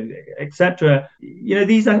etc.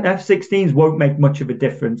 These F-16s won't make much of a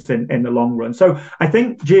difference in the long run. So I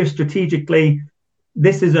think geostrategically,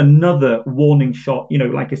 this is another warning shot.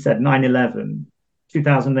 Like I said, 9/11,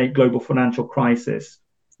 2008 global financial crisis.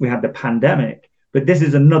 We had the pandemic, but this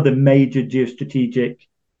is another major geostrategic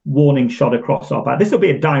warning shot across our back. This will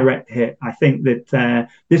be a direct hit. I think that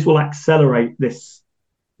this will accelerate this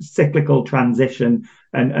cyclical transition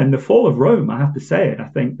and the fall of Rome. I have to say it. I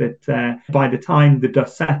think that by the time the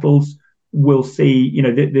dust settles, we'll see,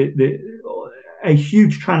 a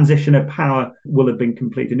huge transition of power will have been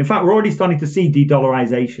completed. In fact, we're already starting to see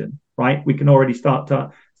de-dollarization, right? We can already start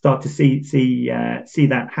to see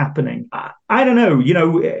that happening. I don't know.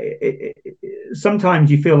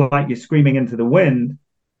 Sometimes you feel like you're screaming into the wind.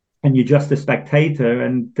 and you're just a spectator.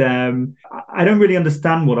 And I don't really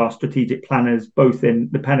understand what our strategic planners, both in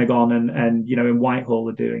the Pentagon and in Whitehall,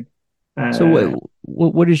 are doing. So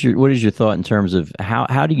what is your thought in terms of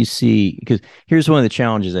how do you see, because here's one of the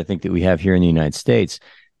challenges I think that we have here in the United States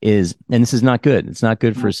is, and this is not good. It's not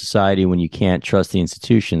good for a society when you can't trust the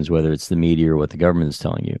institutions, whether it's the media or what the government is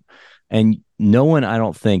telling you. And no one, I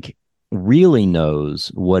don't think, really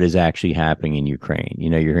knows what is actually happening in Ukraine.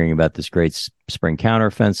 You're hearing about this great spring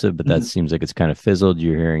counteroffensive, but that seems like it's kind of fizzled.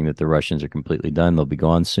 You're hearing that the Russians are completely done. They'll be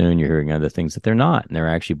gone soon. You're hearing other things that they're not, and they're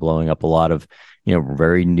actually blowing up a lot of,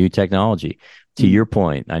 very new technology. To your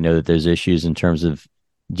point, I know that there's issues in terms of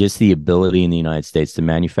just the ability in the United States to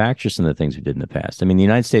manufacture some of the things we did in the past. I mean, the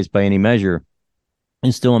United States, by any measure,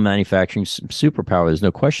 is still a manufacturing superpower. There's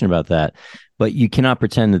no question about that. But you cannot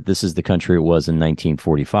pretend that this is the country it was in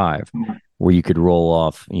 1945, where you could roll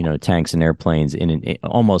off, tanks and airplanes in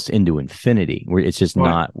almost into infinity. Where it's just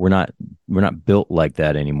not. We're not built like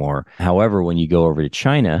that anymore. However, when you go over to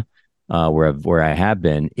China, where I have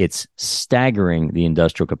been, it's staggering, the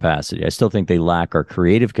industrial capacity. I still think they lack our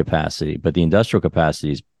creative capacity, but the industrial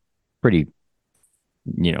capacity is pretty,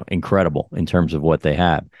 incredible in terms of what they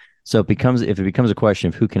have. So if it becomes a question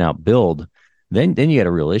of who can outbuild, then you got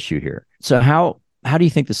a real issue here. So how do you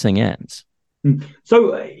think this thing ends?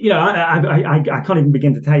 So I can't even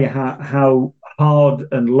begin to tell you how hard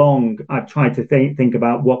and long I've tried to think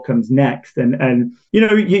about what comes next, and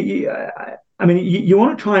you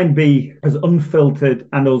want to try and be as unfiltered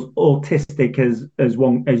and as autistic as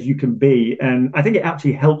you can be, and I think it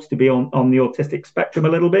actually helps to be on the autistic spectrum a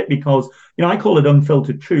little bit, because I call it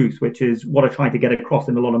unfiltered truth, which is what I try to get across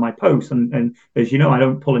in a lot of my posts, and as you know, I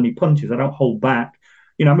don't pull any punches, I don't hold back.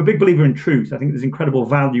 I'm a big believer in truth. I think there's incredible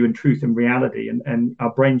value in truth and reality, and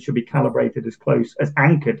our brain should be calibrated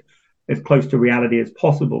anchored as close to reality as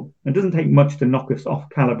possible. It doesn't take much to knock us off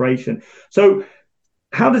calibration. So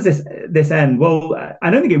how does this end? Well,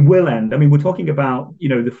 I don't think it will end. I mean, we're talking about,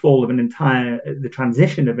 the fall of the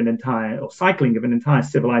transition of an entire, or cycling of an entire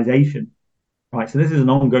civilization, right? So this is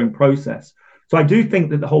an ongoing process. So I do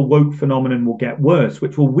think that the whole woke phenomenon will get worse,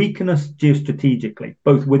 which will weaken us geostrategically,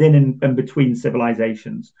 both within and between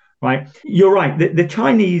civilizations, right? You're right. The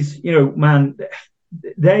Chinese, man,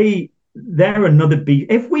 they're another beast.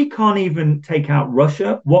 If we can't even take out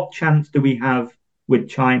Russia, what chance do we have with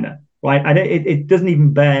China, right? It doesn't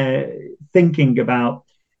even bear thinking about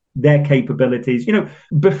their capabilities.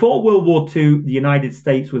 Before World War II, the United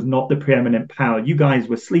States was not the preeminent power. You guys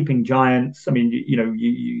were sleeping giants. I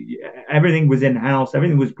mean, everything was in-house,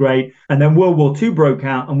 everything was great. And then World War II broke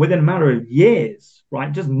out, and within a matter of years,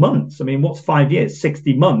 right, just months, I mean, what's 5 years,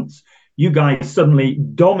 60 months, you guys suddenly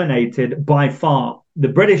dominated by far. The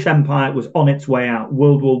British Empire was on its way out.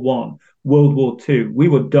 World War I, World War II, we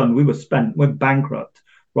were done, we were spent, we're bankrupt,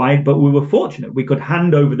 right? But we were fortunate. We could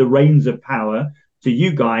hand over the reins of power to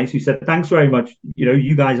you guys, who said, thanks very much.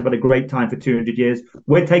 You guys have had a great time for 200 years.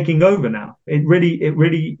 We're taking over now. It really,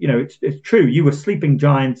 it's true. You were sleeping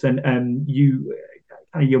giants, and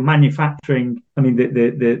your manufacturing. I mean,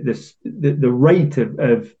 the rate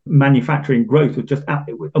of manufacturing growth was just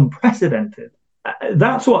unprecedented.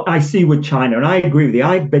 That's what I see with China, and I agree with you.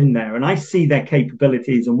 I've been there, and I see their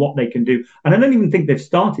capabilities and what they can do, and I don't even think they've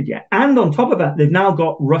started yet. And on top of that, they've now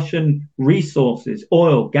got Russian resources,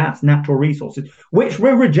 oil, gas, natural resources, which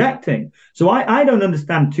we're rejecting. So I don't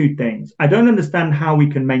understand two things. I don't understand how we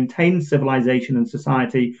can maintain civilization and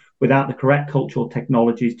society without the correct cultural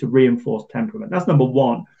technologies to reinforce temperament. That's number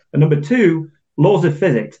one. And number two, laws of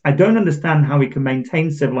physics. I don't understand how we can maintain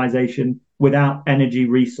civilization without energy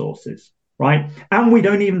resources. Right. And we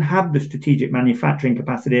don't even have the strategic manufacturing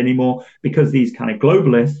capacity anymore, because these kind of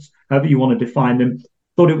globalists, however you want to define them,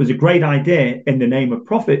 thought it was a great idea in the name of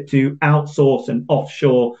profit to outsource and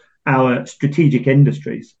offshore our strategic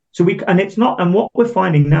industries. And what we're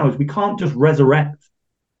finding now is we can't just resurrect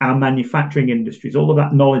our manufacturing industries. All of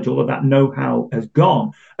that knowledge, all of that know-how has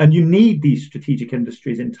gone. And you need these strategic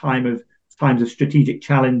industries in times of strategic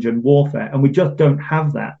challenge and warfare. And we just don't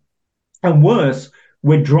have that. And worse,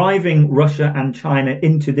 we're driving Russia and China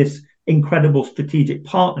into this incredible strategic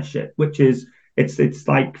partnership, which is it's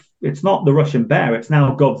like it's not the Russian bear, it's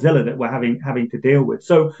now Godzilla that we're having to deal with.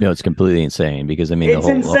 So no, it's completely insane, because I mean the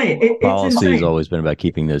whole policy has always been about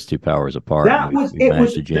keeping those two powers apart. We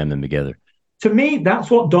managed to jam them together. To me, that's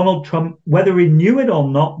what Donald Trump, whether he knew it or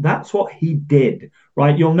not, that's what he did.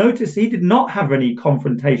 Right? You'll notice he did not have any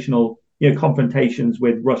confrontations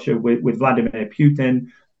with Russia, with Vladimir Putin.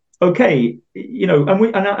 Okay,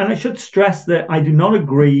 and I should stress that I do not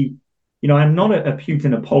agree. I'm not a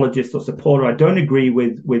Putin apologist or supporter. I don't agree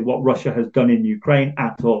with what Russia has done in Ukraine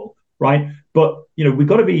at all. right? But, we've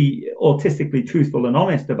got to be autistically truthful and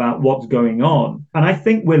honest about what's going on. And I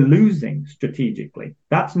think we're losing strategically.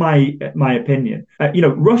 That's my opinion.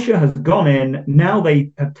 Russia has gone in. Now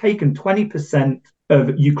they have taken 20%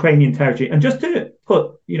 of Ukrainian territory. And just to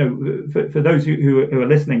put, for those who are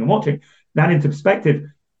listening and watching that into perspective,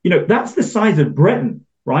 that's the size of Britain,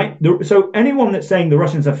 right? So anyone that's saying the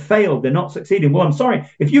Russians have failed, they're not succeeding. Well, I'm sorry.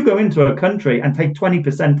 If you go into a country and take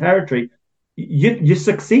 20% territory, you're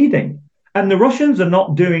succeeding. And the Russians are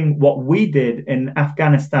not doing what we did in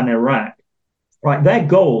Afghanistan, Iraq, right? Their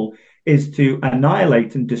goal is to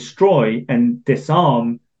annihilate and destroy and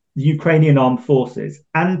disarm the Ukrainian armed forces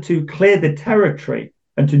and to clear the territory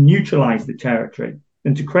and to neutralize the territory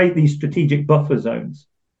and to create these strategic buffer zones,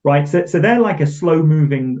 right? So they're like a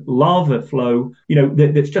slow-moving lava flow,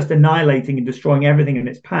 that's just annihilating and destroying everything in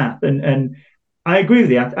its path. And I agree with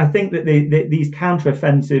you. I think that these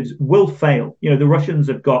counteroffensives will fail. The Russians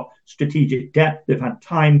have got strategic depth. They've had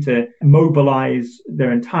time to mobilize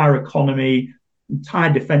their entire economy,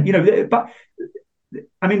 entire defense. But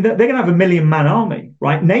I mean, they're going to have a 1 million-man army,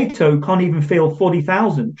 right? NATO can't even field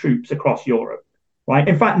 40,000 troops across Europe, right?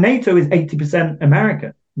 In fact, NATO is 80%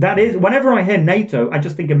 American. That is, whenever I hear NATO, I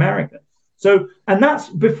just think America. So, and that's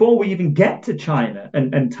before we even get to China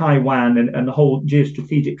and Taiwan and the whole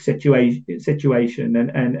geostrategic situation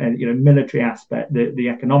and military aspect, the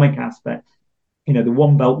economic aspect, the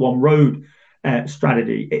One Belt, One Road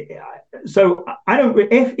strategy. So I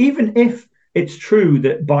don't, even if it's true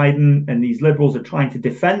that Biden and these liberals are trying to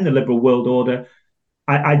defend the liberal world order,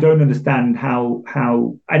 I don't understand how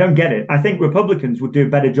I don't get it. I think Republicans would do a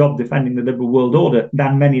better job defending the liberal world order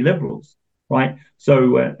than many liberals, right?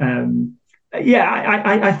 So,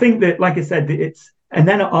 I think that, like I said, and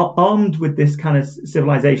then armed with this kind of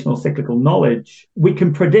civilizational cyclical knowledge, we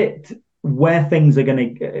can predict where things are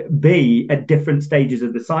going to be at different stages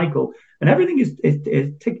of the cycle, and everything is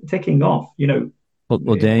ticking off.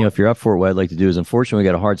 Well, Daniel, if you're up for it, what I'd like to do is, unfortunately, we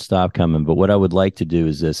got a hard stop coming. But what I would like to do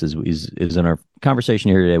is this: is in our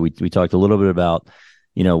conversation here today, we talked a little bit about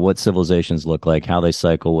what civilizations look like, how they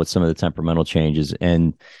cycle, what some of the temperamental changes,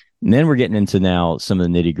 and then we're getting into now some of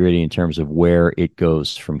the nitty gritty in terms of where it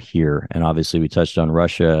goes from here. And obviously, we touched on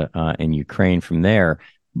Russia and Ukraine from there.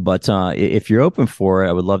 But if you're open for it,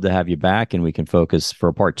 I would love to have you back, and we can focus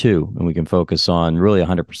for part 2, and we can focus on really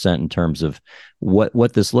 100% in terms of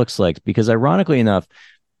what this looks like. Because ironically enough,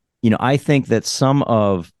 I think that some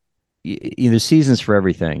of there's seasons for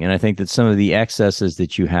everything, and I think that some of the excesses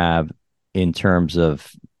that you have in terms of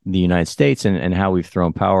the United States and how we've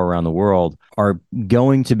thrown power around the world are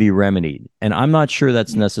going to be remedied. And I'm not sure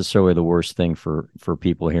that's necessarily the worst thing for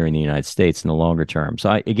people here in the United States in the longer term. So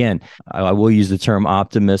I will use the term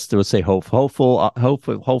optimist. I would say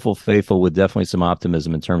hopeful, faithful, with definitely some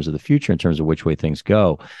optimism in terms of the future, in terms of which way things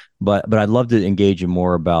go. But I'd love to engage you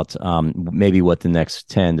more about maybe what the next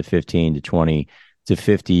 10 to 15 to 20 to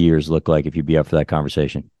 50 years look like, if you'd be up for that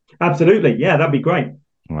conversation. Absolutely. Yeah, that'd be great.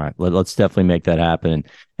 All right. Let's definitely make that happen.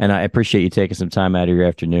 And I appreciate you taking some time out of your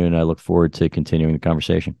afternoon. I look forward to continuing the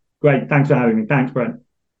conversation. Great. Thanks for having me. Thanks, Brent.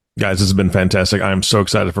 Guys, this has been fantastic. I'm so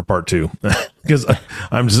excited for part 2 because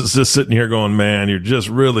I'm just sitting here going, man, you're just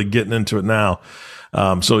really getting into it now.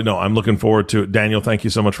 I'm looking forward to it. Daniel, thank you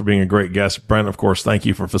so much for being a great guest. Brent, of course, thank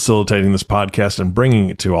you for facilitating this podcast and bringing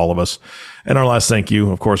it to all of us. And our last thank you,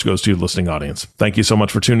 of course, goes to the listening audience. Thank you so much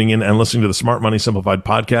for tuning in and listening to the Smart Money Simplified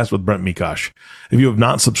podcast with Brent Mikosh. If you have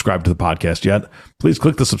not subscribed to the podcast yet, please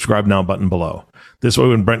click the subscribe now button below. This way,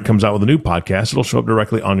 when Brent comes out with a new podcast, it'll show up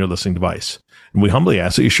directly on your listening device. And we humbly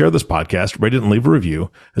ask that you share this podcast, rate it, and leave a review,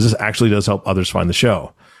 as this actually does help others find the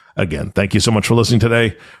show. Again, thank you so much for listening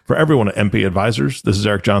today. For everyone at MP Advisors, this is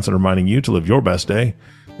Eric Johnson reminding you to live your best day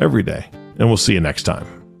every day. And we'll see you next time.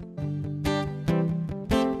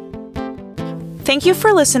 Thank you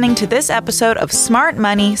for listening to this episode of Smart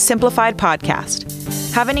Money Simplified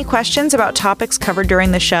Podcast. Have any questions about topics covered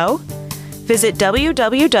during the show? Visit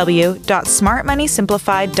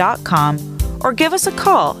www.smartmoneysimplified.com or give us a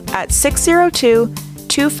call at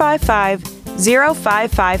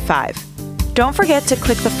 602-255-0555. Don't forget to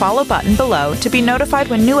click the follow button below to be notified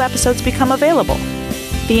when new episodes become available.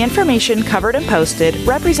 The information covered and posted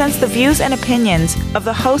represents the views and opinions of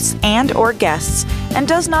the hosts and/or guests and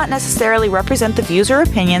does not necessarily represent the views or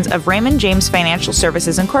opinions of Raymond James Financial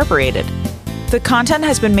Services Incorporated. The content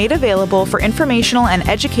has been made available for informational and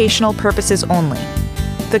educational purposes only.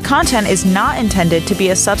 The content is not intended to be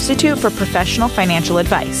a substitute for professional financial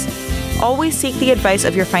advice. Always seek the advice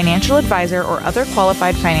of your financial advisor or other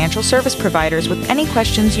qualified financial service providers with any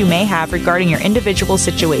questions you may have regarding your individual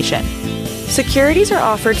situation. Securities are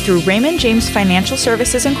offered through Raymond James Financial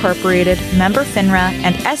Services Incorporated, member FINRA,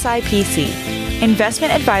 and SIPC.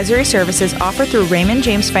 Investment advisory services offered through Raymond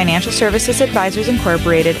James Financial Services Advisors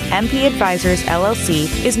Incorporated, MP Advisors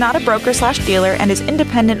LLC, is not a broker/dealer and is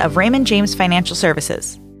independent of Raymond James Financial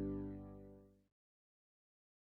Services.